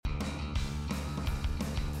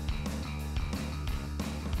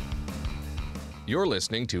You're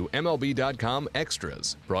listening to MLB.com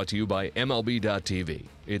Extras, brought to you by MLB.tv.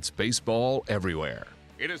 It's baseball everywhere.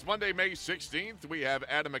 It is Monday, May 16th. We have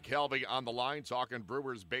Adam McCalvy on the line talking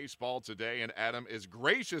Brewers baseball today, and Adam is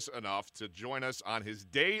gracious enough to join us on his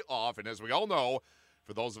day off. And as we all know,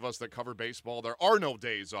 for those of us that cover baseball, there are no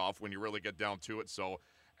days off when you really get down to it. So,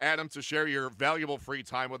 Adam, to share your valuable free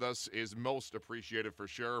time with us is most appreciated for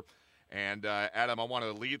sure. And, Adam, I want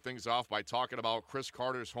to lead things off by talking about Chris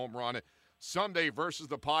Carter's home run Sunday versus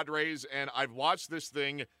the Padres. And I've watched this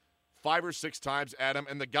thing 5 or 6 times, Adam,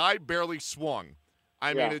 and the guy barely swung.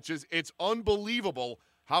 I mean, it's unbelievable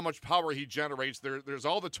how much power he generates. There's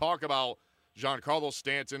all the talk about Giancarlo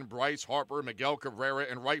Stanton, Bryce Harper, Miguel Cabrera,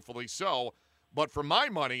 and rightfully so. But for my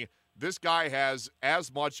money, this guy has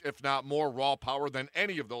as much, if not more, raw power than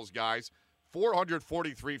any of those guys.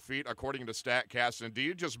 443 feet, according to StatCast. And do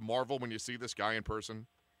you just marvel when you see this guy in person?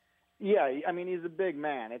 Yeah, I mean, he's a big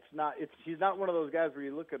man. He's not one of those guys where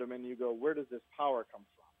you look at him and you go, where does this power come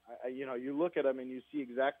from? You look at him and you see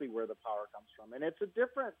exactly where the power comes from. And it's a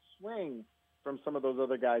different swing from some of those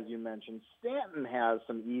other guys you mentioned. Stanton has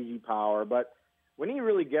some easy power, but when he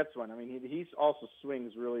really gets one, I mean, he also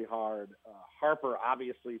swings really hard. Harper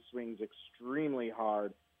obviously swings extremely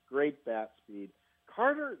hard, great bat speed.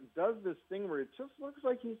 Carter does this thing where it just looks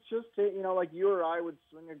like he's just, like you or I would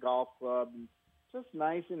swing a golf club, and just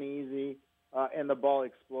nice and easy, and the ball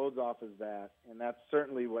explodes off his bat. And that's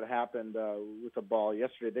certainly what happened with the ball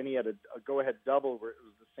yesterday. Then he had a go-ahead double where it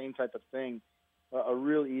was the same type of thing. A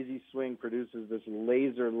real easy swing produces this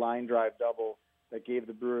laser line drive double that gave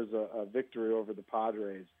the Brewers a victory over the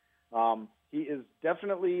Padres. He is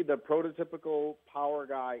definitely the prototypical power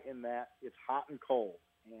guy in that it's hot and cold.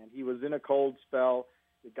 And he was in a cold spell.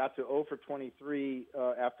 It got to 0 for 23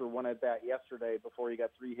 after one at-bat yesterday before he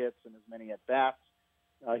got 3 hits and as many at-bats.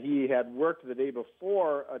 He had worked the day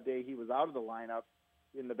before, a day he was out of the lineup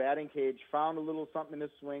in the batting cage, found a little something in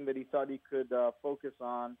his swing that he thought he could focus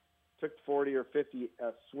on, took 40 or 50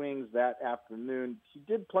 swings that afternoon. He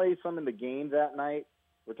did play some in the game that night.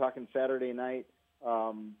 We're talking Saturday night.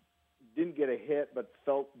 Didn't get a hit, but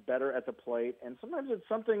felt better at the plate. And sometimes it's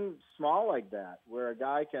something small like that where a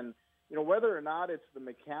guy can, whether or not it's the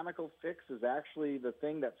mechanical fix is actually the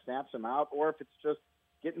thing that snaps him out, or if it's just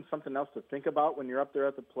getting something else to think about when you're up there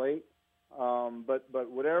at the plate.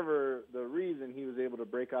 But whatever the reason, he was able to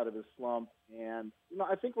break out of his slump. And,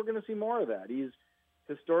 I think we're going to see more of that. He's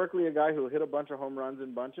historically a guy who will hit a bunch of home runs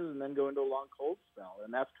in bunches and then go into a long cold spell.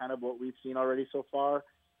 And that's kind of what we've seen already so far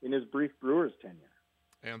in his brief Brewers tenure.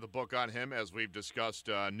 And the book on him, as we've discussed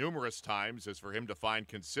numerous times, is for him to find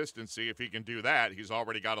consistency. If he can do that, he's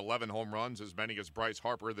already got 11 home runs, as many as Bryce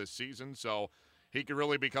Harper this season. So he could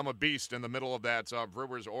really become a beast in the middle of that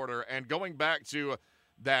Brewers order. And going back to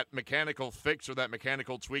that mechanical fix or that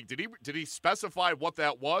mechanical tweak, did he specify what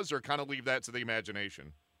that was, or kind of leave that to the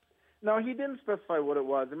imagination? No, he didn't specify what it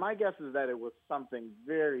was. And my guess is that it was something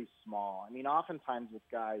very small. I mean, oftentimes with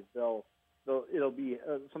guys, it'll be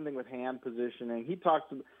something with hand positioning. He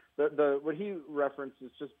talks what he references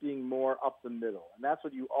just being more up the middle, and that's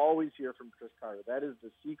what you always hear from Chris Carter. That is the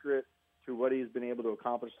secret to what he's been able to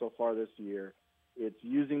accomplish so far this year. It's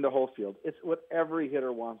using the whole field. It's what every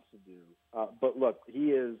hitter wants to do. But look, he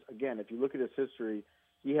is, again, if you look at his history,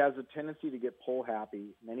 he has a tendency to get pull happy.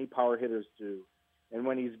 Many power hitters do. And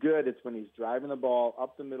when he's good, it's when he's driving the ball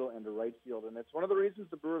up the middle and to right field. And it's one of the reasons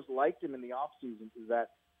the Brewers liked him in the offseason is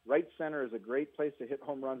that right center is a great place to hit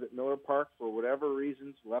home runs at Miller Park for whatever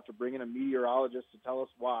reasons. We'll have to bring in a meteorologist to tell us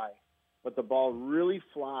why. But the ball really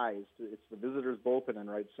flies. It's the visitor's bullpen in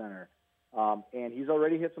right center. And he's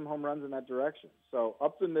already hit some home runs in that direction. So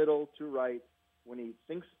up the middle to right, when he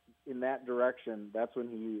thinks in that direction, that's when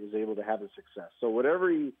he is able to have his success. So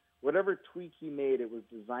whatever tweak he made, it was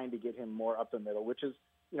designed to get him more up the middle, which is,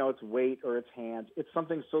 it's weight or it's hands. It's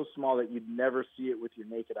something so small that you'd never see it with your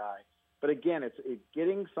naked eye. But again, it's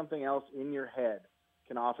getting something else in your head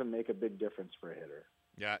can often make a big difference for a hitter.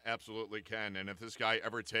 Yeah, absolutely can. And if this guy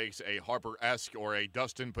ever takes a Harper-esque or a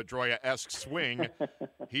Dustin Pedroia-esque swing,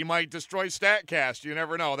 he might destroy StatCast. You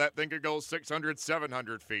never know. That thing could go 600,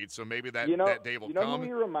 700 feet. So maybe that day will come. Who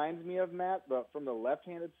he reminds me of, Matt? But from the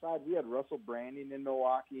left-handed side, we had Russell Branding in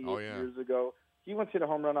Milwaukee years ago. He once hit a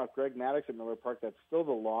home run off Greg Maddux at Miller Park. That's still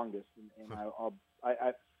the longest. And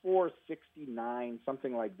I 469,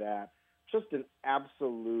 something like that. Just an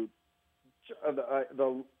absolute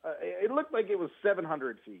it looked like it was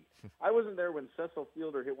 700 feet. I wasn't there when Cecil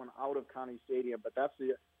Fielder hit one out of County Stadium, but that's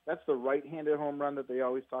the right-handed home run that they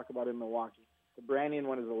always talk about in Milwaukee. The Brannian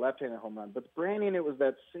one is a left-handed home run. But the Brannian, it was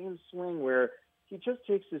that same swing where he just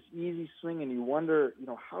takes this easy swing, and you wonder,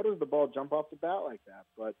 how does the ball jump off the bat like that?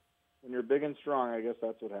 But when you're big and strong, I guess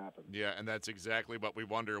that's what happens. Yeah, and that's exactly what we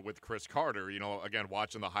wonder with Chris Carter. Again,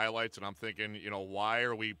 watching the highlights, and I'm thinking, why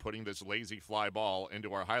are we putting this lazy fly ball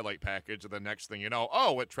into our highlight package? And the next thing you know,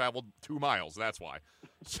 it traveled 2 miles. That's why.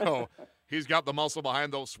 So he's got the muscle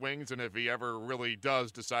behind those swings, and if he ever really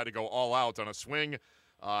does decide to go all out on a swing,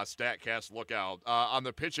 StatCast, look out. On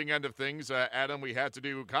the pitching end of things, Adam, we had to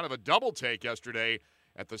do kind of a double take yesterday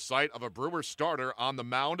at the site of a Brewers starter on the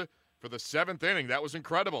mound for the 7th inning. That was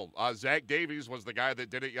incredible. Zach Davies was the guy that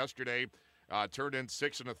did it yesterday. Turned in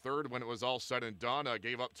 6 1/3 when it was all said and done.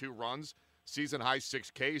 Gave up 2 runs, season-high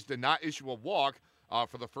 6 Ks. Did not issue a walk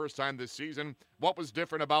for the first time this season. What was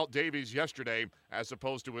different about Davies yesterday as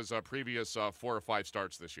opposed to his previous 4 or 5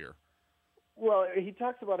 starts this year? Well, he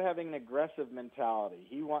talks about having an aggressive mentality.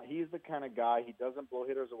 He's the kind of guy, he doesn't blow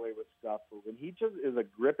hitters away with stuff, but when he just is a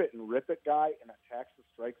grip it and rip it guy and attacks the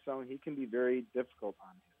strike zone, he can be very difficult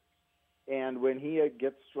on hitters. And when he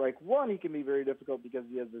gets strike one, he can be very difficult because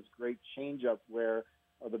he has this great changeup where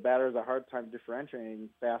the batter has a hard time differentiating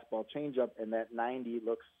fastball changeup, and that 90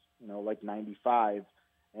 looks, like 95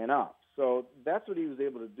 and up. So that's what he was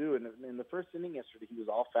able to do. And in the first inning yesterday, he was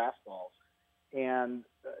all fastballs, and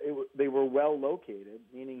they were well located,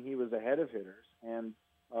 meaning he was ahead of hitters, and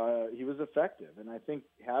he was effective. And I think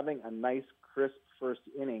having a nice, crisp first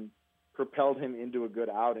inning propelled him into a good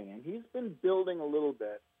outing. And he's been building a little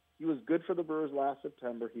bit. He was good for the Brewers last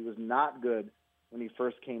September. He was not good when he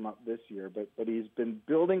first came up this year, but he's been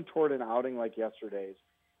building toward an outing like yesterday's,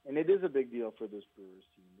 and it is a big deal for this Brewers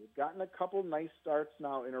team. They've gotten a couple nice starts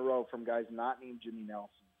now in a row from guys not named Jimmy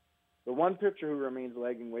Nelson. The one pitcher who remains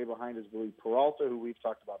lagging way behind is Willie Peralta, who we've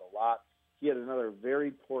talked about a lot. He had another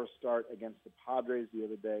very poor start against the Padres the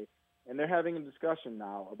other day, and they're having a discussion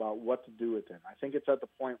now about what to do with him. I think it's at the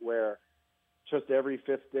point where just every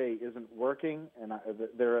 5th day isn't working, and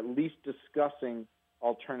they're at least discussing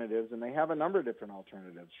alternatives, and they have a number of different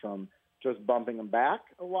alternatives, from just bumping him back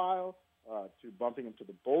a while to bumping him to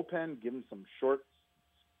the bullpen, give him some short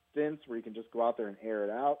stints where he can just go out there and air it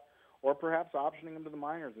out, or perhaps optioning him to the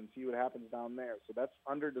minors and see what happens down there. So that's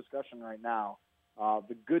under discussion right now.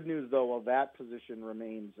 The good news, though, while that position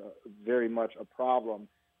remains very much a problem,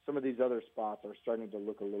 some of these other spots are starting to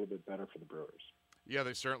look a little bit better for the Brewers. Yeah,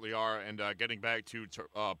 they certainly are. And getting back to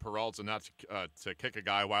Peralta, not to kick a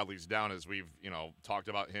guy while he's down, as we've talked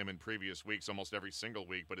about him in previous weeks, almost every single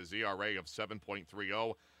week, but his ERA of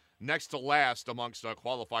 7.30, next to last amongst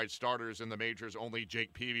qualified starters in the majors. Only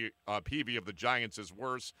Jake Peavy of the Giants is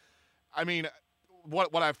worse. I mean,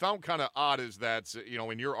 what I found kind of odd is that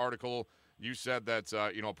in your article you said that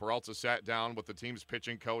Peralta sat down with the team's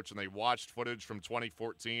pitching coach and they watched footage from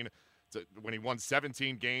 2014. When he won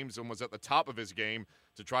 17 games and was at the top of his game,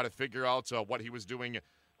 to try to figure out what he was doing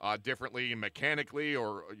differently mechanically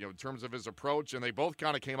or in terms of his approach. And they both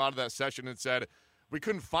kind of came out of that session and said, we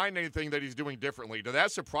couldn't find anything that he's doing differently. Did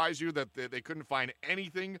that surprise you that they couldn't find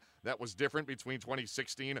anything that was different between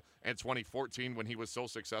 2016 and 2014 when he was so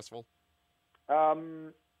successful? A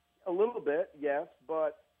little bit, yes,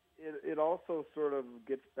 but it also sort of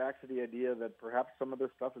gets back to the idea that perhaps some of this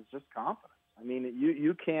stuff is just confidence. I mean,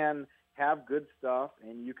 you can have good stuff,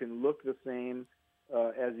 and you can look the same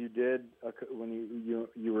as you did when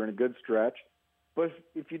you were in a good stretch. But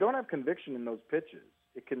if you don't have conviction in those pitches,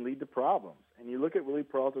 it can lead to problems. And you look at Willie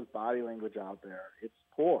Peralta's body language out there; it's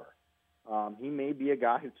poor. He may be a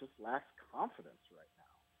guy who just lacks confidence right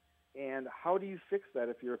now. And how do you fix that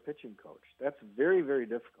if you're a pitching coach? That's very, very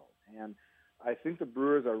difficult. And I think the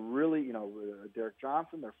Brewers are really, Derek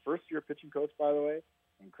Johnson, their first-year pitching coach, by the way,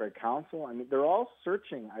 and Craig Counsell. I mean, they're all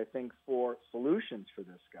searching, I think, for solutions for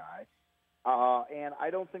this guy. And I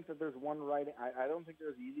don't think that there's one right. I don't think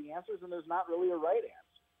there's easy answers, and there's not really a right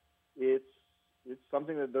answer. It's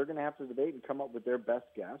something that they're going to have to debate and come up with their best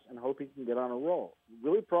guess and hope he can get on a roll.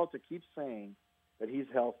 Willie Peralta keeps saying that he's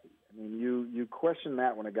healthy. I mean, you question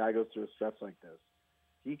that when a guy goes through a stretch like this.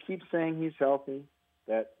 He keeps saying he's healthy,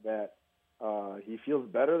 that he feels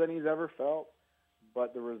better than he's ever felt.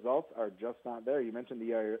 But the results are just not there. You mentioned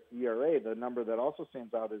the ERA. The number that also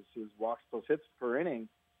stands out is his walks plus hits per inning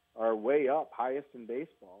are way up, highest in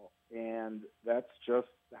baseball. And that's just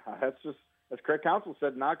as Craig Counsell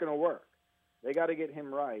said, not going to work. They got to get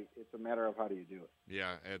him right. It's a matter of how do you do it.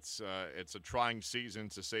 Yeah, it's a trying season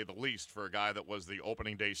to say the least for a guy that was the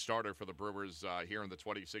opening day starter for the Brewers here in the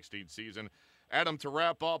 2016 season. Adam, to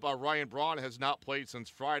wrap up, Ryan Braun has not played since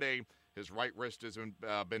Friday. His right wrist has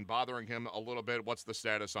been bothering him a little bit. What's the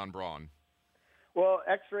status on Braun? Well,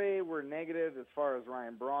 X-ray were negative as far as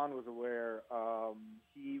Ryan Braun was aware.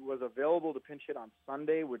 He was available to pinch hit on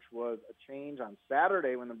Sunday, which was a change on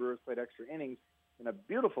Saturday when the Brewers played extra innings. in a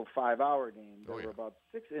beautiful 5-hour game. There were about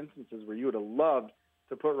 6 instances where you would have loved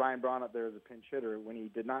to put Ryan Braun up there as a pinch hitter. When he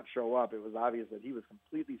did not show up, it was obvious that he was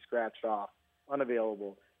completely scratched off,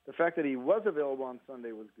 unavailable. The fact that he was available on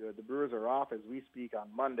Sunday was good. The Brewers are off as we speak on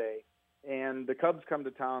Monday, and the Cubs come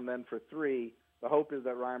to town then for 3. The hope is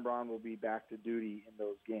that Ryan Braun will be back to duty in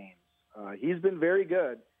those games. He's been very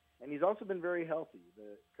good, and he's also been very healthy.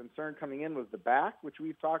 The concern coming in was the back, which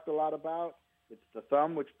we've talked a lot about. It's the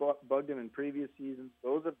thumb, which bugged him in previous seasons.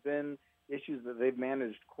 Those have been issues that they've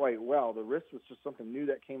managed quite well. The wrist was just something new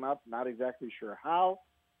that came up, not exactly sure how,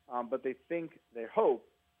 but they hope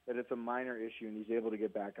that it's a minor issue and he's able to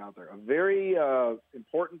get back out there. A very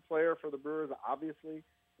important player for the Brewers, obviously,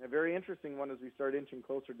 and a very interesting one as we start inching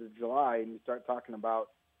closer to July and you start talking about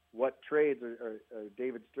what trades are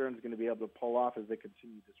David Stearns going to be able to pull off as they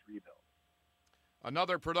continue this rebuild.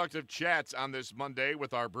 Another productive chat on this Monday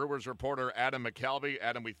with our Brewers reporter, Adam McCalvy.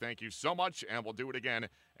 Adam, we thank you so much, and we'll do it again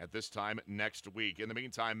at this time next week. In the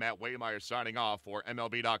meantime, Matt Waymeyer signing off for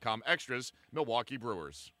MLB.com Extras, Milwaukee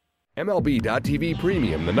Brewers. MLB.tv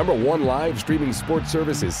Premium, the #1 live streaming sports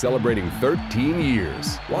service, is celebrating 13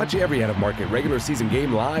 years. Watch every out-of-market regular season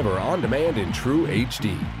game live or on demand in true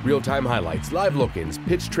HD. Real-time highlights, live look-ins,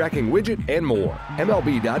 pitch tracking widget, and more.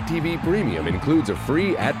 MLB.tv Premium includes a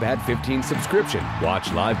free At-Bat 15 subscription.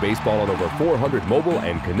 Watch live baseball on over 400 mobile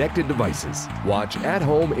and connected devices. Watch at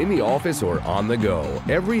home, in the office, or on the go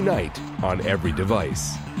every night on every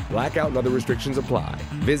device. Blackout and other restrictions apply.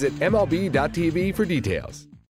 Visit MLB.tv for details.